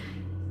thing.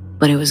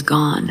 But it was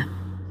gone.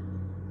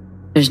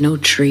 There's no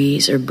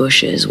trees or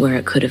bushes where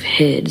it could have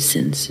hid,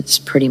 since it's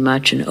pretty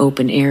much an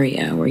open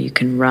area where you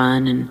can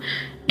run and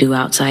do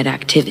outside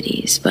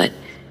activities, but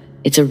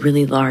it's a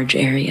really large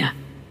area.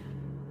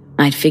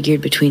 I'd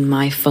figured between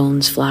my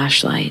phone's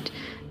flashlight,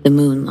 the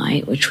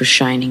moonlight, which was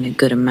shining a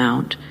good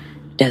amount,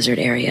 desert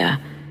area,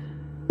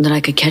 that I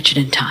could catch it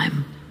in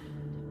time.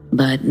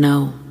 But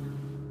no.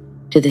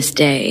 To this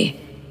day,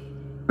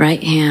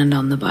 right hand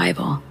on the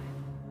Bible,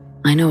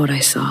 I know what I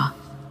saw.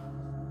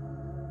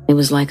 It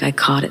was like I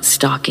caught it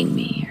stalking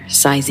me or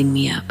sizing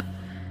me up.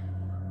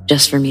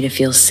 Just for me to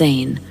feel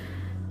sane,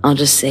 I'll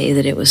just say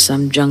that it was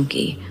some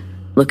junkie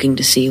looking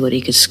to see what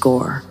he could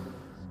score.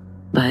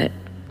 But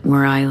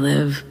where I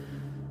live,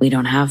 we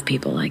don't have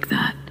people like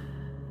that.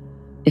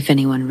 If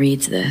anyone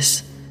reads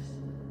this,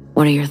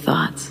 what are your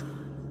thoughts?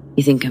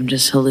 You think I'm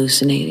just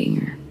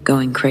hallucinating or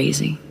going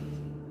crazy?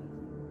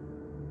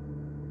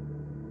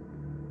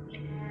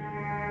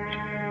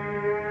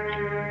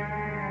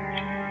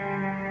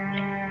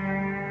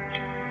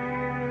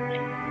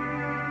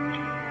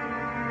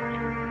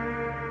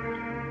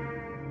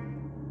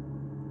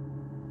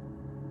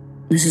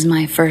 This is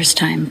my first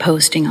time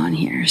posting on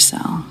here, so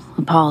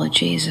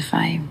apologies if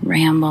I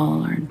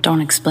ramble or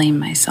don't explain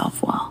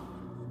myself well.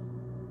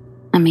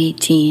 I'm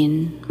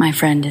 18, my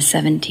friend is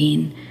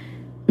 17,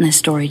 and this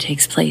story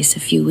takes place a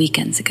few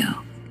weekends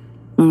ago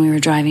when we were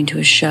driving to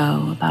a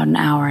show about an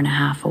hour and a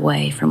half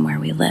away from where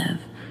we live,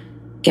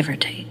 give or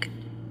take.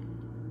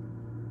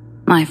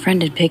 My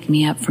friend had picked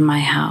me up from my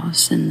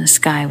house and the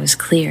sky was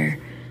clear,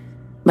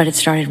 but it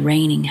started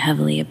raining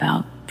heavily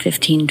about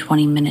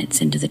 15-20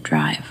 minutes into the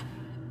drive.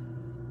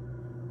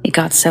 It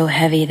got so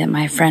heavy that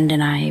my friend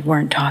and I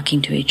weren't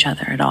talking to each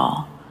other at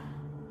all,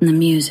 and the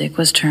music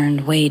was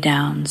turned way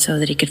down so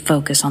that he could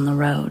focus on the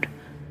road,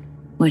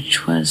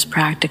 which was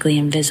practically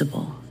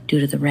invisible due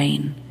to the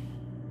rain.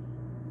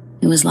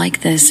 It was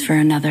like this for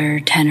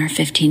another 10 or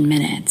 15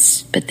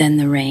 minutes, but then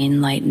the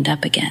rain lightened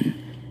up again.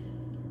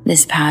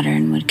 This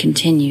pattern would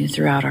continue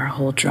throughout our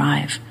whole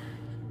drive,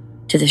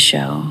 to the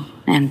show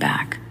and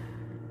back.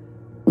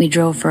 We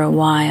drove for a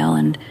while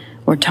and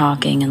were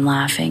talking and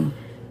laughing,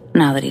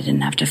 now that he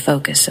didn't have to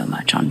focus so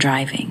much on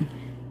driving.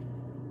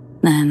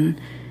 Then,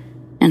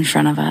 in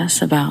front of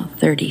us, about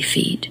 30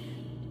 feet,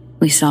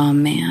 we saw a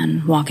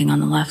man walking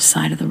on the left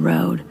side of the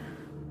road,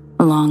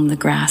 along the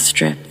grass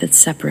strip that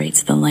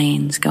separates the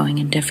lanes going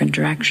in different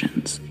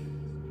directions.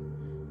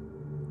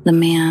 The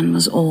man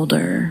was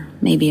older,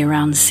 maybe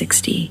around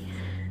 60,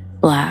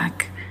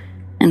 black,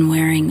 and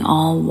wearing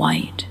all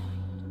white.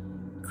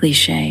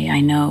 Cliché,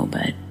 I know,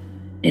 but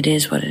it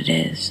is what it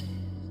is.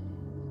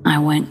 I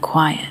went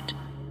quiet.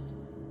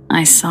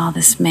 I saw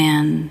this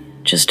man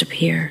just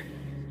appear,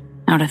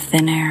 out of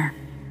thin air,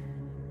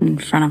 in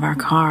front of our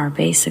car,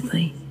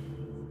 basically.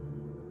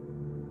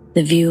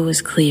 The view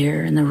was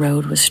clear and the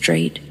road was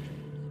straight,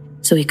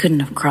 so he couldn't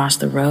have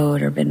crossed the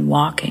road or been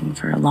walking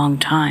for a long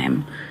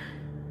time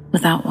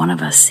without one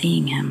of us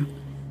seeing him.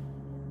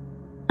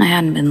 I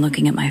hadn't been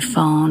looking at my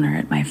phone or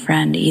at my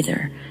friend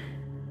either,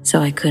 so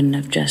I couldn't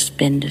have just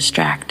been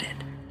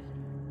distracted.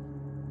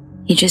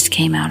 He just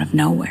came out of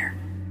nowhere.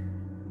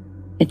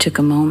 It took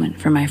a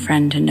moment for my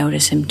friend to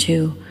notice him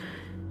too.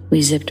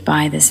 We zipped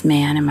by this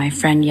man and my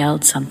friend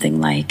yelled something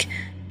like,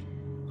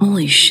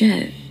 "Holy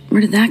shit,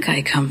 where did that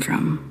guy come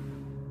from?"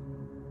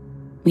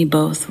 We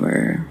both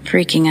were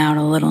freaking out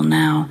a little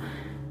now,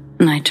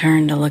 and I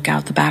turned to look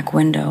out the back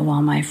window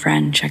while my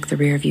friend checked the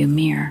rearview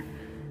mirror.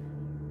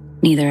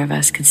 Neither of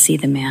us could see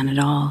the man at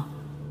all.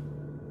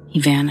 He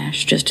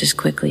vanished just as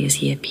quickly as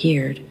he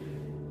appeared.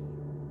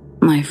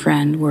 My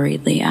friend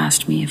worriedly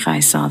asked me if I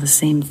saw the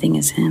same thing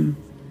as him,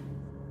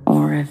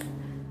 or if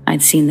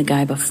I'd seen the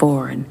guy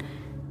before and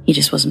he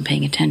just wasn't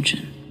paying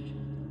attention.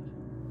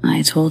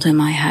 I told him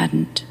I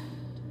hadn't,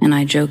 and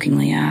I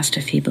jokingly asked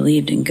if he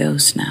believed in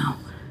ghosts now.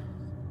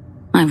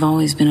 I've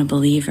always been a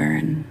believer,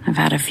 and I've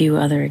had a few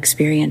other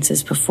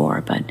experiences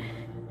before, but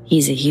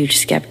he's a huge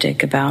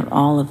skeptic about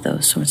all of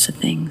those sorts of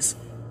things.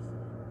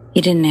 He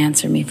didn't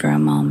answer me for a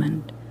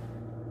moment,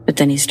 but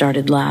then he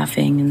started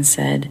laughing and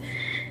said,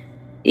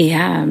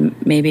 "Yeah,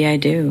 maybe I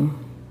do."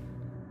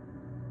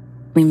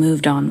 We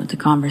moved on with the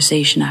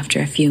conversation after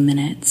a few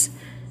minutes.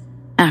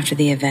 After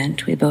the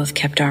event, we both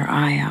kept our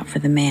eye out for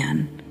the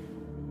man.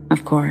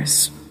 Of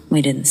course,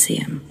 we didn't see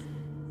him,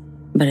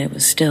 but it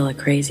was still a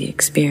crazy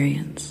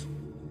experience.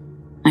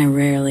 I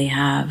rarely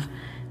have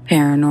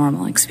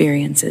paranormal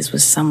experiences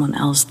with someone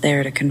else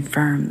there to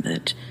confirm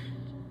that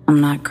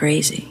I'm not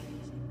crazy.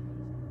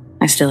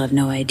 I still have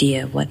no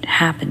idea what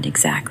happened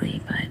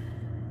exactly, but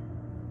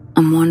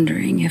I'm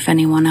wondering if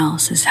anyone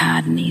else has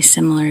had any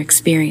similar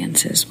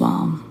experiences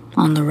while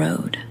on the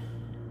road.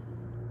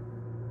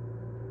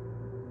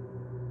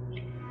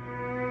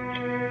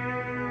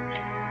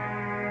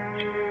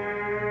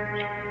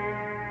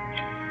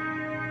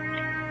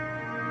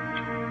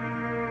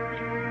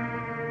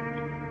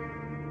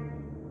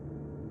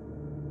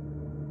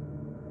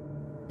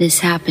 This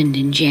happened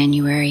in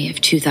January of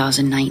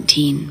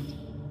 2019.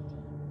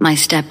 My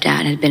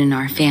stepdad had been in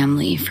our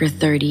family for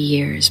 30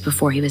 years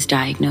before he was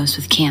diagnosed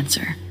with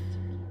cancer.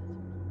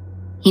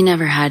 He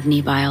never had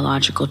any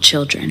biological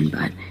children,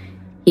 but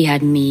he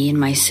had me and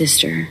my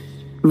sister,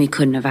 and we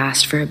couldn't have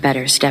asked for a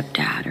better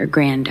stepdad or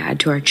granddad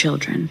to our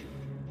children.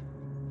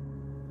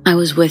 I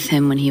was with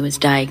him when he was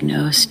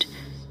diagnosed,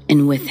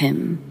 and with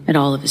him at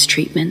all of his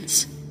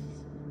treatments.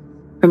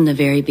 From the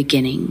very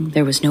beginning,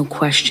 there was no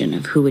question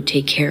of who would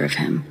take care of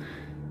him.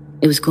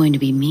 It was going to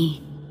be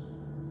me.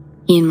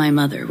 He and my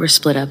mother were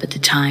split up at the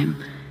time,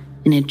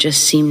 and it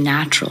just seemed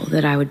natural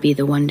that I would be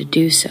the one to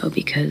do so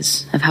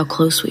because of how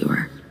close we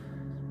were.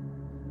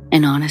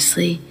 And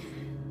honestly,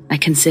 I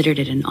considered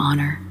it an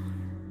honor.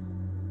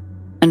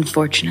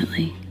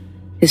 Unfortunately,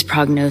 his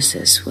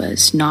prognosis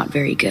was not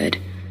very good,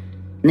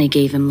 and they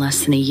gave him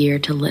less than a year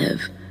to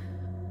live.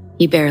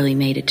 He barely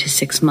made it to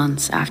 6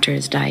 months after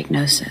his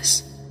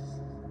diagnosis.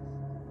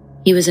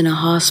 He was in a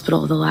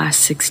hospital the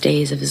last 6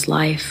 days of his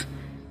life.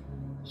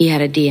 He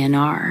had a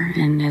DNR,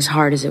 and as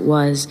hard as it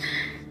was,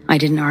 I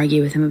didn't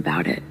argue with him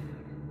about it.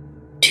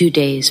 2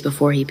 days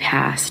before he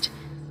passed,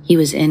 he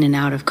was in and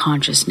out of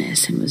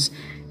consciousness and was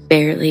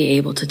barely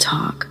able to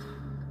talk.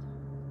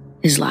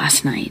 His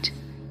last night,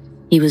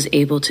 he was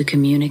able to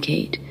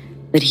communicate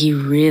that he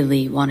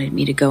really wanted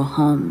me to go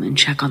home and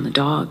check on the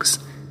dogs.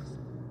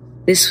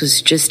 This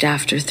was just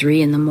after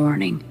 3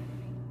 a.m.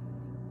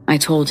 I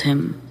told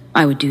him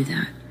I would do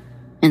that,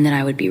 and that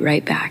I would be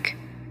right back.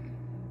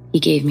 He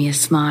gave me a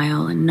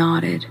smile and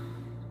nodded.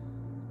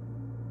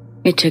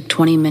 It took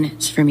 20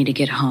 minutes for me to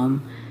get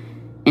home,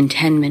 and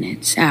 10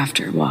 minutes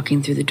after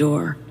walking through the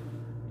door,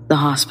 the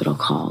hospital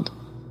called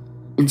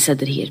and said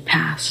that he had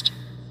passed.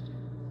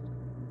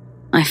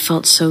 I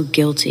felt so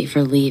guilty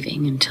for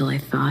leaving until I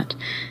thought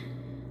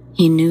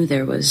he knew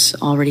there was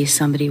already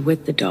somebody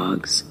with the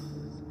dogs,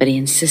 but he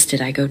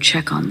insisted I go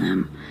check on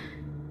them.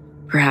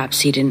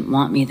 Perhaps he didn't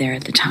want me there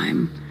at the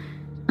time.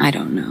 I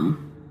don't know.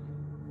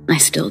 I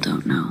still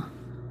don't know.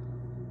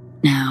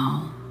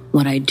 Now,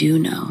 what I do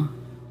know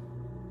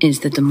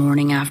is that the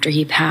morning after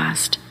he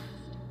passed,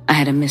 I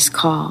had a missed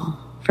call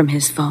from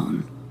his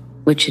phone,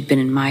 which had been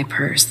in my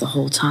purse the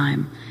whole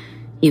time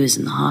he was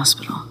in the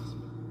hospital.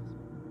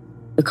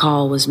 The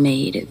call was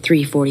made at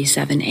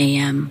 3:47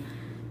 a.m.,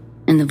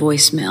 and the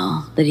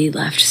voicemail that he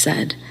left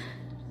said,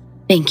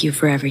 "Thank you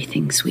for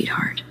everything,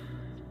 sweetheart.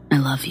 I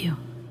love you."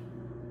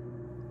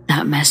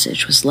 That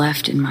message was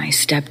left in my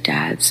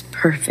stepdad's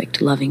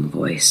perfect, loving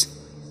voice,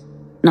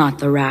 not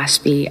the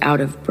raspy,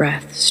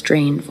 out-of-breath,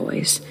 strained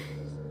voice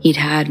he'd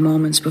had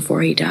moments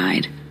before he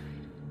died.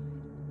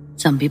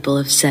 Some people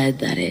have said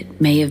that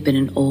it may have been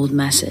an old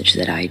message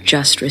that I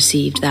just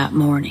received that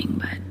morning,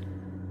 but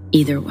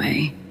either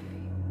way,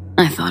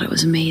 I thought it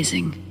was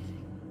amazing.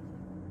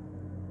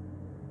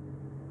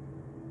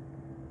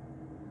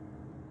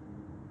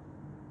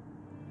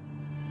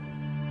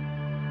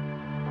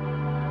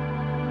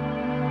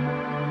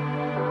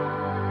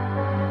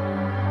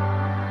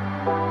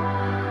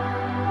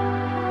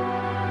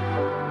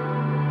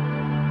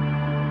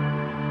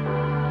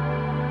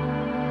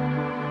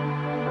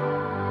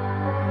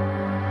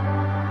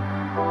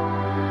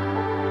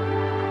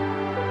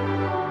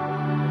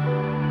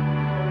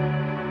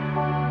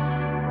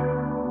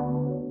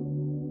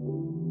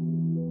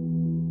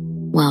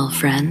 Well,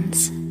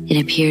 friends, it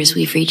appears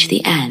we've reached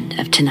the end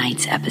of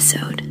tonight's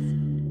episode.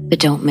 But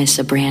don't miss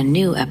a brand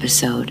new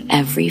episode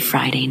every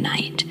Friday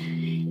night.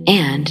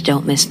 And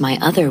don't miss my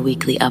other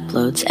weekly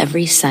uploads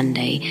every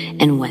Sunday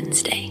and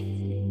Wednesday.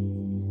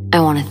 I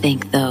want to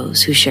thank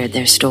those who shared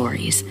their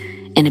stories,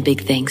 and a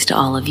big thanks to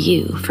all of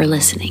you for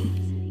listening.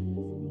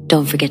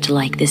 Don't forget to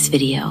like this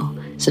video,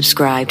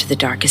 subscribe to The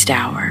Darkest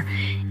Hour,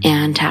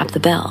 and tap the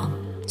bell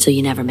so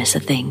you never miss a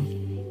thing.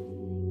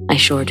 I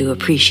sure do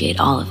appreciate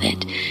all of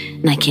it,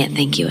 and I can't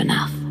thank you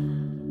enough.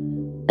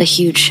 A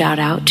huge shout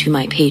out to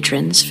my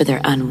patrons for their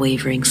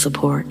unwavering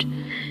support: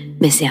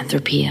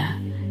 Misanthropia,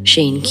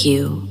 Shane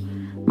Q,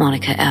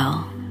 Monica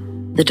L,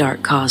 The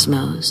Dark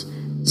Cosmos,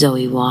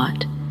 Zoe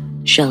Watt,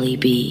 Shelley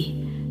B,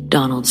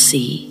 Donald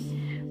C,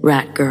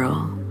 Rat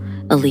Girl,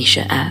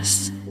 Alicia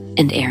S,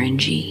 and Aaron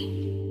G.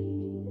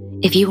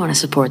 If you want to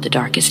support The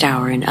Darkest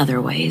Hour in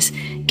other ways,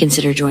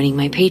 consider joining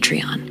my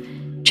Patreon.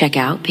 Check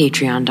out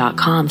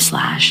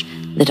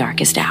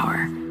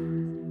patreon.com/thedarkesthour.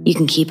 You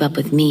can keep up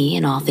with me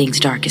and all things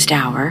Darkest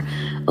Hour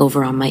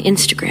over on my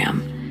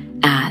Instagram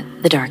at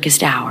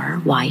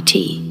thedarkesthour.yt,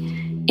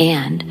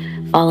 and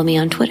follow me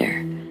on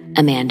Twitter,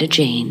 Amanda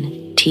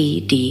Jane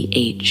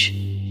TDH.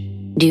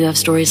 Do you have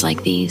stories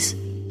like these?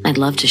 I'd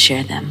love to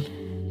share them.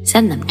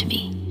 Send them to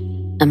me,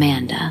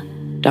 Amanda,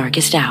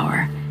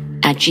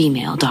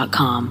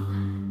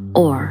 darkesthour@gmail.com,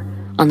 or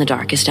on the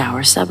Darkest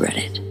Hour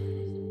subreddit.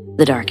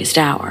 The Darkest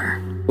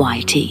Hour,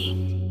 YT.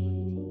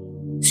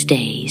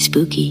 Stay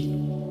spooky.